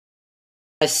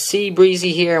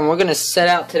SeaBreezy here, and we're going to set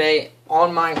out today on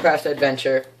Minecraft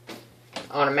adventure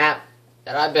on a map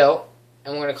that I built,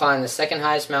 and we're going to climb the second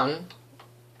highest mountain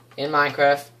in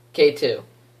Minecraft, K2.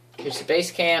 Here's the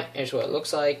base camp. Here's what it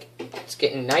looks like. It's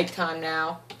getting nighttime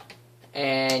now,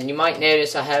 and you might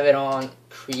notice I have it on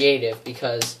creative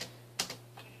because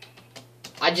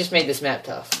I just made this map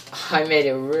tough. I made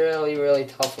it really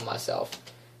tough for myself.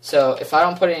 So if I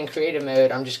don't put it in creative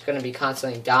mode, I'm just going to be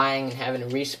constantly dying and having to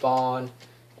respawn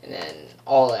and then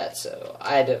all that. So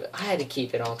I had to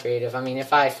keep it on creative. I mean,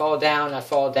 if I fall down,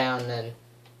 then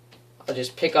I'll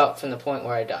just pick up from the point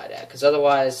where I died at. Because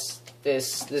otherwise,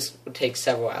 this would take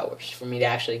several hours for me to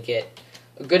actually get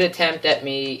a good attempt at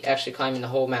me actually climbing the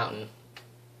whole mountain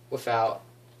without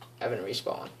having to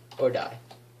respawn or die.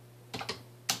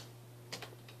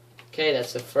 Okay,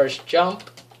 that's the first jump.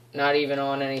 Not even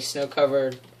on any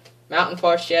snow-covered mountain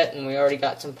parts yet, and we already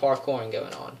got some parkouring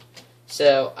going on.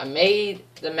 So I made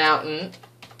the mountain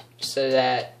so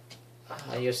that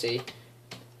you'll see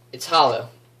it's hollow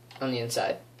on the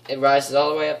inside. It rises all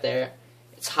the way up there.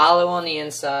 It's hollow on the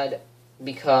inside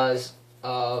because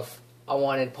of I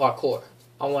wanted parkour.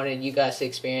 I wanted you guys to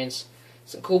experience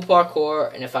some cool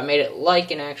parkour, and if I made it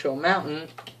like an actual mountain,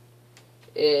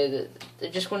 there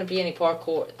just wouldn't be any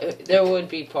parkour. There would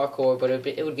be parkour, but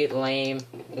it would get lame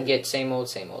and get same old.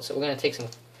 So we're going to take some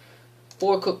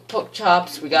 4 cooked pork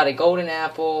chops. We got a golden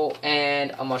apple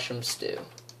and a mushroom stew.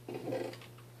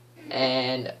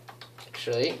 And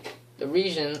actually, the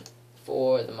reason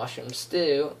for the mushroom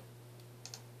stew,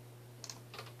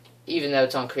 even though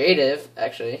it's on creative,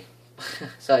 actually,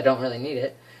 so I don't really need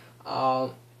it,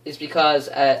 is because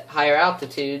at higher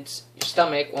altitudes, your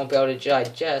stomach won't be able to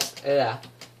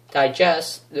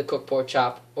digest the cooked pork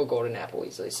chop or golden apple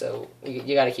easily. So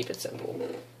you got to keep it simple.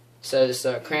 So this is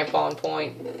our crampon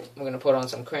point. We're going to put on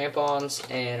some crampons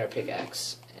and our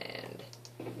pickaxe. And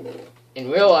in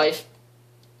real life,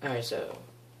 alright, so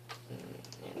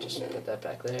just put that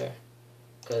back there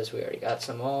because we already got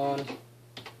some on.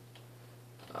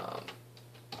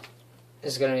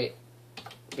 This is going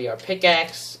to be our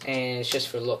pickaxe, and it's just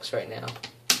for looks right now.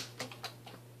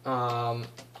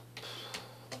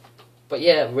 But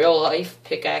yeah, real life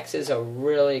pickaxes are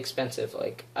really expensive.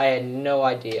 Like, I had no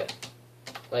idea.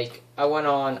 Like, I went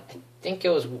on, I think it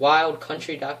was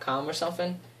wildcountry.com or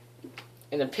something,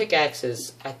 and the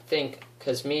pickaxes, I think,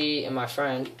 because me and my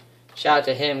friend, shout out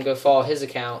to him, go follow his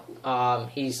account,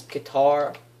 he's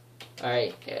guitar,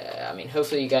 alright, yeah, I mean,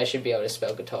 hopefully you guys should be able to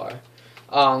spell guitar.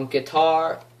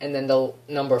 Guitar, and then the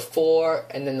number 4,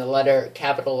 and then the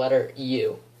capital letter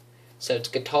U. So it's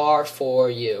guitar for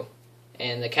U.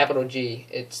 And the capital G,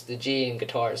 it's the G in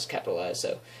guitar is capitalized,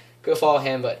 so go follow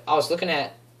him. But I was looking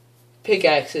at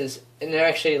pickaxes, and they're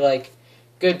actually like,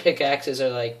 good pickaxes are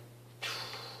like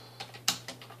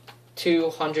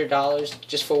 $200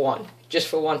 just for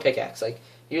one pickaxe. Like,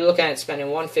 you're looking at spending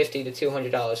 $150 to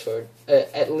 $200 for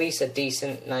at least a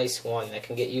decent, nice one that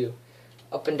can get you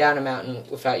up and down a mountain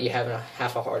without you having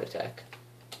half a heart attack.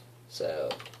 So,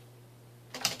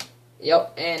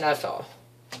 yep, and I fell.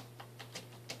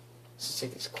 So it's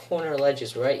like these corner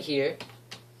ledges right here.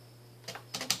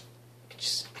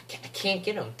 I can't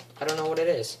get them. I don't know what it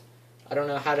is. I don't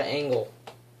know how to angle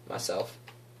myself.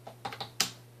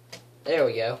 There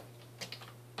we go.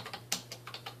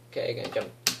 Okay, gonna jump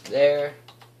there.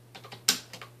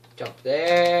 Jump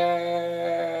there.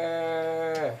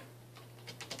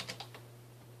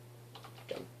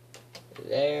 Jump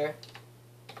there.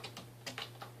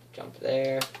 Jump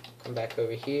there. Come back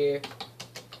over here.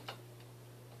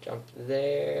 Jump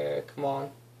there, come on.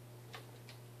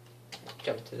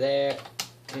 Jump to there.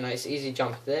 A nice easy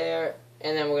jump there.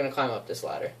 And then we're going to climb up this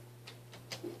ladder.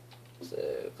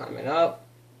 So, climbing up.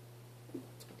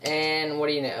 And what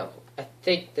do you know? I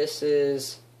think this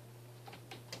is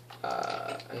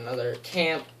another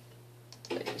camp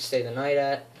that you can stay the night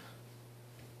at.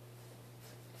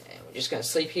 And we're just going to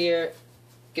sleep here,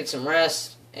 get some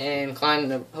rest, and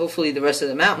climb hopefully the rest of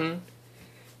the mountain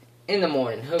in the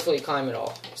morning. Hopefully climb it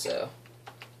all. So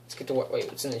let's get to work. Wait,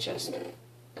 what's in the chest?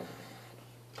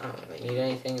 I don't really need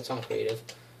anything. It's on creative.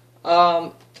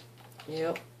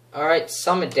 Yep. Alright,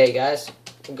 summit day, guys.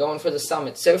 We're going for the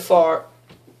summit. So far,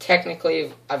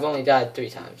 technically, I've only died 3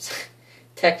 times.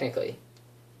 Technically.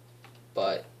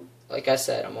 But, like I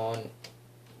said, I'm on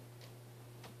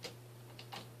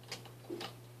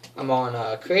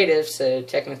creative, so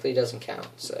technically it doesn't count.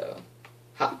 So,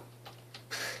 ha.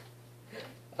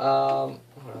 Hold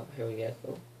on, here we go.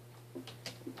 Oh.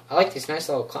 I like these nice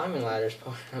little climbing ladders.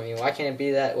 I mean, why can't it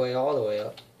be that way all the way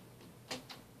up?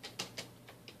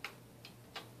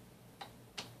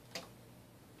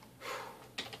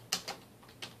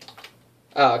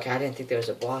 Oh, okay, I didn't think there was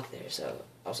a block there, so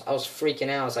I was freaking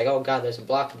out. I was like, oh god, there's a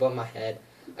block above my head.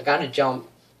 I gotta jump.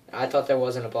 I thought there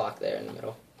wasn't a block there in the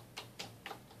middle.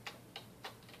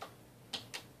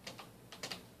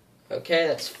 Okay,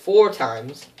 that's 4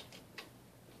 times.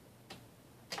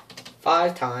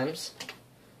 5 times.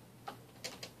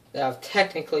 That I've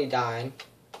technically died.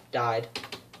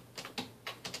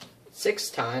 6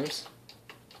 times.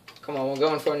 Come on, we're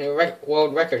going for a new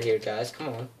world record here, guys. Come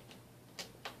on.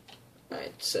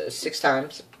 Alright, so 6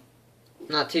 times.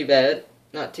 Not too bad.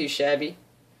 Not too shabby.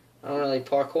 I don't really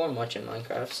parkour much in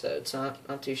Minecraft, so it's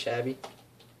not too shabby.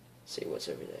 Let's see what's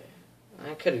over there.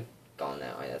 I could have gone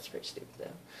that way. That's pretty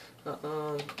stupid,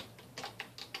 though.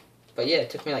 But yeah, it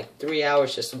took me like 3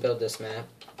 hours just to build this map.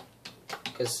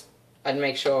 Because I'd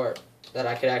make sure that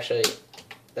I could actually...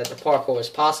 that the parkour was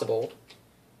possible.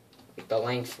 The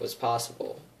length was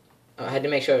possible. I had to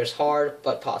make sure it was hard,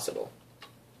 but possible.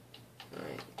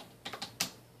 Alright.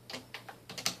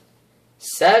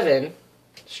 7.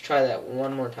 Let's try that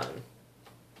one more time.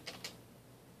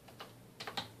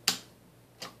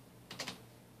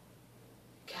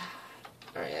 God.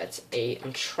 Alright, that's 8.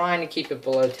 I'm trying to keep it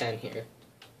below 10 here.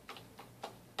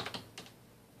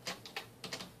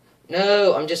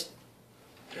 No, I'm just...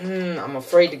 I'm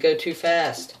afraid to go too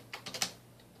fast.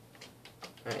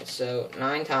 Alright, so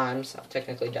 9 times I've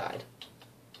technically died.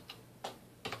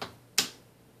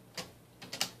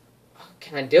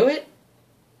 Can I do it?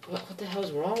 What the hell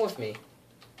is wrong with me?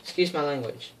 Excuse my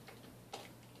language.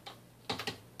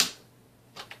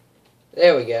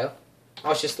 There we go. I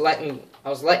was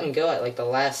letting go at like the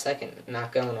last second,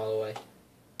 not going all the way.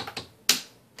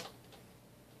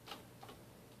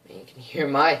 You can hear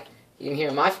my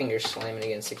fingers slamming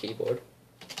against the keyboard.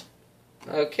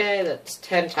 Okay, that's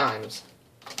 10 times.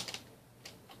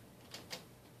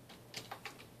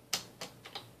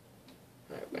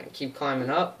 Alright, we're gonna keep climbing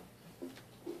up.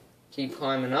 Keep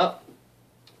climbing up.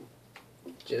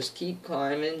 Just keep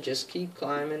climbing, just keep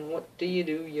climbing. What do?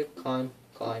 You climb,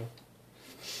 climb.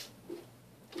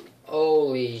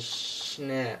 Holy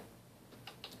snap.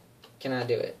 Can I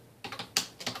do it?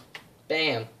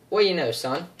 Bam. What do you know,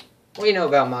 son? What do you know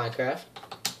about Minecraft?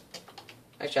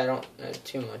 Actually, I don't know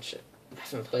too much. I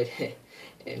haven't played it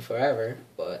in forever,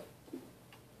 but...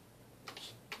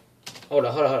 Hold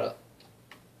up.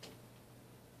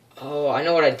 Oh, I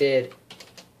know what I did.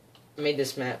 I made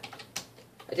this map.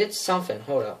 I did something.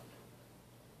 Hold up.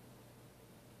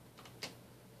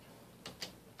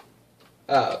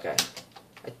 Oh, okay.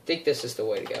 I think this is the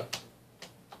way to go.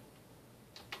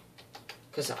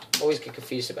 Because I always get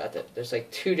confused about that. There's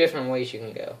like 2 different ways you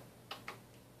can go.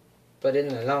 But in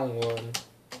the long run,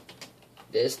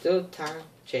 there's still time.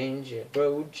 Change your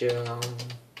road you're on.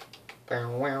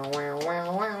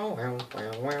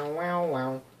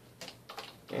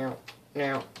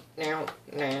 Now.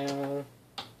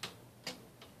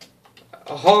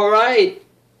 Alright.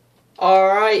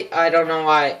 I don't know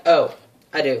why. Oh,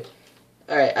 I do.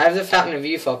 Alright, I have the fountain of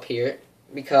youth up here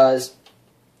because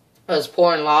I was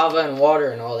pouring lava and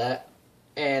water and all that.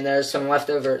 And there's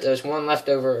one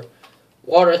leftover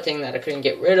water thing that I couldn't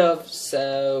get rid of,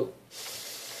 so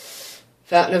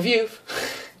fountain of youth.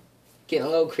 Getting a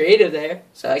little creative there,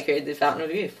 so I created the fountain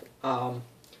of youth.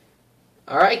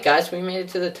 Alright guys, we made it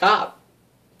to the top.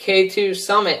 K2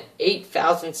 summit,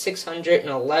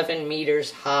 8,611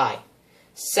 meters high.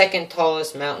 2nd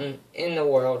tallest mountain in the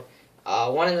world.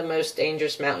 One of the most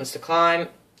dangerous mountains to climb.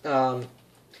 And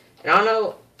I don't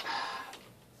know,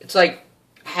 it's like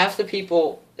half the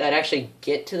people that actually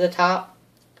get to the top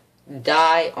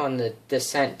die on the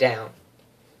descent down.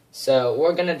 So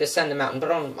we're going to descend the mountain,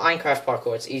 but on Minecraft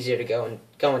parkour it's easier to go and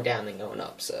going down than going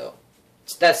up. So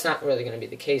that's not really going to be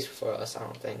the case for us, I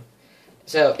don't think.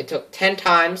 So it took 10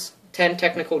 times, 10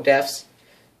 technical deaths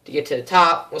to get to the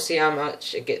top. We'll see how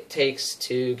much it takes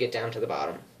to get down to the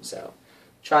bottom. So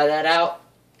try that out.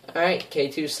 Alright,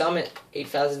 K2 summit,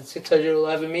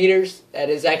 8,611 meters. That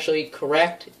is actually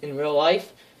correct in real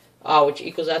life, which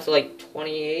equals out to like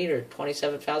 28 or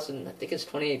 27,000. I think it's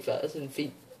 28,000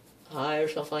 feet high or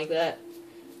something like that.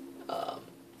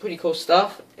 Pretty cool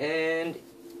stuff. And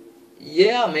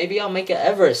yeah, maybe I'll make an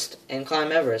Everest and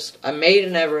climb Everest. I made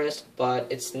an Everest, but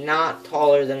it's not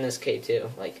taller than this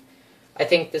K2. Like, I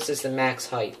think this is the max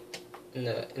height in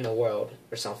the world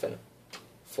or something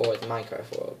for the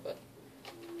Minecraft world. But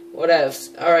what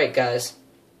else? All right, guys.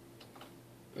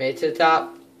 Made it to the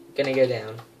top. Gonna go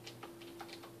down.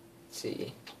 Let's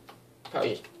see.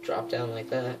 Probably just drop down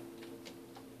like that.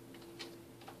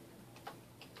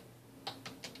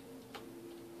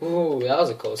 Ooh, that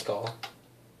was a close call.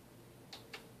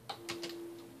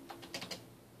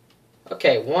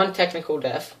 Okay, 1 technical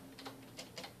death.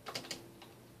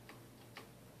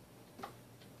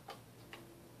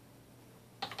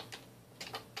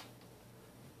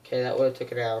 Okay, that would have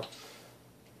took it out.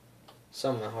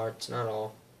 Some of my hearts, not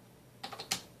all.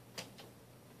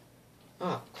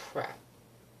 Oh, crap.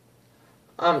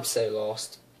 I'm so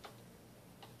lost.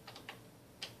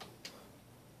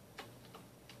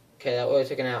 Okay, that would have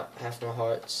taken out half my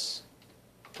hearts.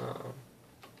 How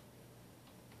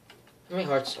many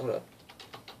hearts? Hold up.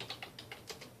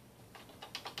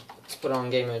 Let's put on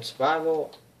game mode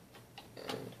survival.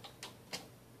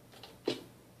 And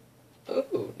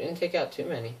ooh, didn't take out too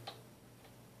many.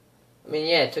 I mean,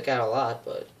 yeah, it took out a lot,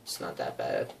 but it's not that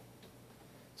bad.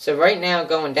 So right now,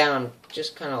 going down,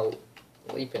 just kind of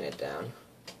leaping it down.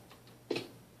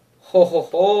 Ho ho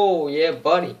ho, yeah,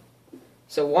 buddy.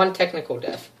 So one technical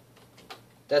death.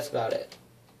 That's about it.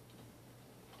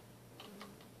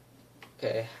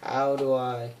 Okay, how do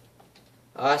I...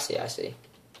 Oh, I see. I see.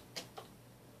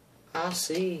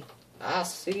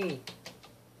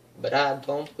 But I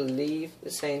don't believe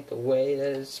this ain't the way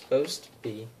that it's supposed to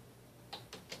be.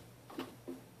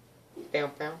 Bow,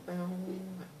 bow, bow.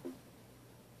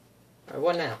 Alright,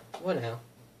 what now?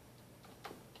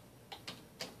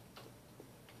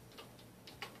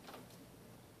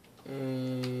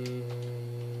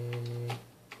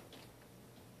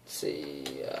 Let's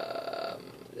see,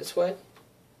 this way?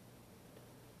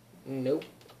 Nope.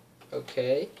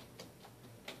 Okay.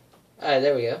 Alright,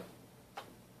 there we go.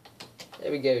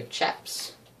 There we go,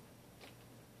 chaps.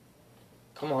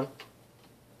 Come on.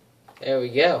 There we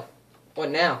go.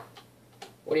 What now?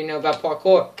 What do you know about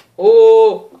parkour?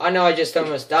 Oh, I know I just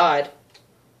almost died.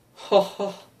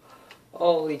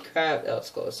 Holy crap, that was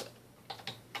close.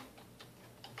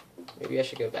 Maybe I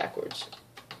should go backwards.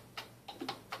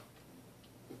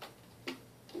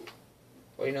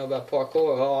 What do you know about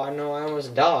parkour? Oh, I know I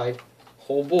almost died.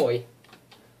 Oh boy.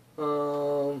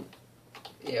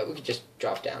 Yeah, we could just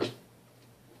drop down.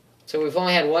 So we've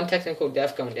only had one technical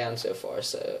death going down so far,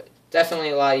 so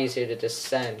definitely a lot easier to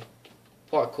descend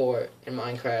parkour in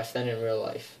Minecraft than in real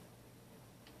life.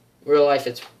 Real life,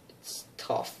 it's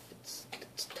tough.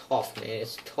 It's tough, man.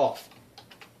 It's tough.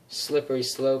 Slippery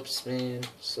slopes, man.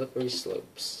 Slippery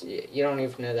slopes. You don't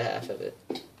even know the half of it.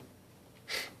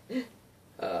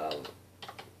 Put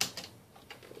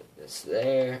this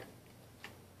there.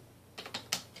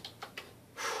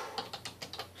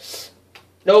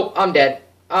 Nope, I'm dead.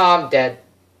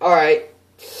 Alright.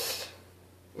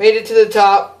 Made it to the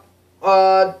top.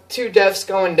 2 deaths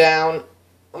going down.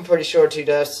 I'm pretty sure 2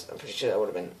 deaths. I'm pretty sure that would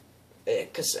have been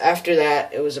it. Because after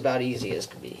that, it was about easy as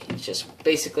could be. It's just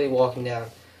basically walking down.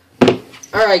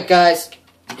 Alright, guys.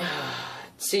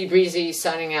 SeaBreezy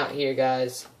signing out here,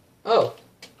 guys. Oh.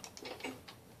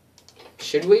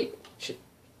 Should we? Should?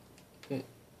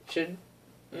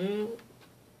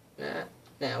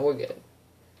 Nah, we're good.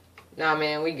 Nah,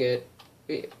 man, we good.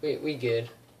 We good.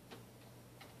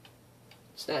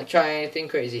 Let's not try anything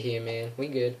crazy here, man. We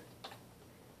good.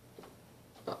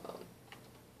 Uh-oh.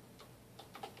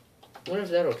 I wonder if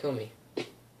that'll kill me.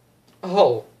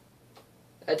 Oh.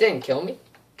 That didn't kill me. I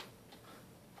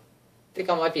think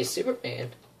I might be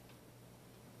Superman.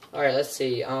 Alright, let's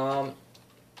see. Let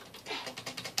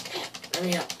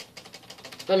me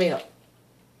up.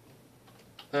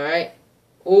 Alright.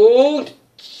 Ooh.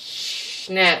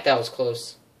 Snap, that was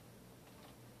close.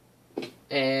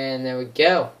 And there we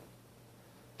go.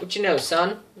 What you know,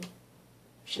 son?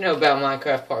 What you know about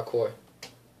Minecraft parkour?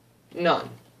 None.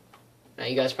 Now,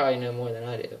 you guys probably know more than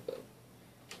I do, but...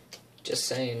 Just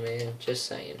saying, man. Just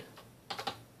saying.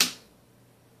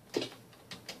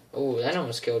 Oh, that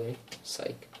almost killed me.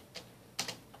 Psych.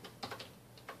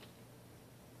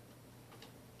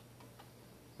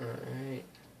 Alright.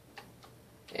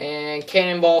 And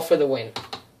cannonball for the win.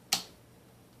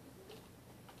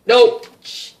 Nope.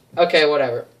 Okay,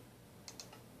 whatever.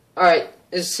 Alright,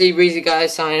 this is SeaBreezy,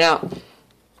 guys, signing out.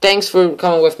 Thanks for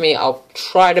coming with me. I'll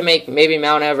try to make maybe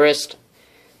Mount Everest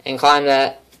and climb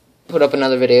that. Put up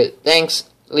another video. Thanks.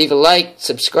 Leave a like,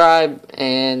 subscribe,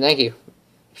 and thank you.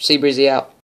 SeaBreezy out.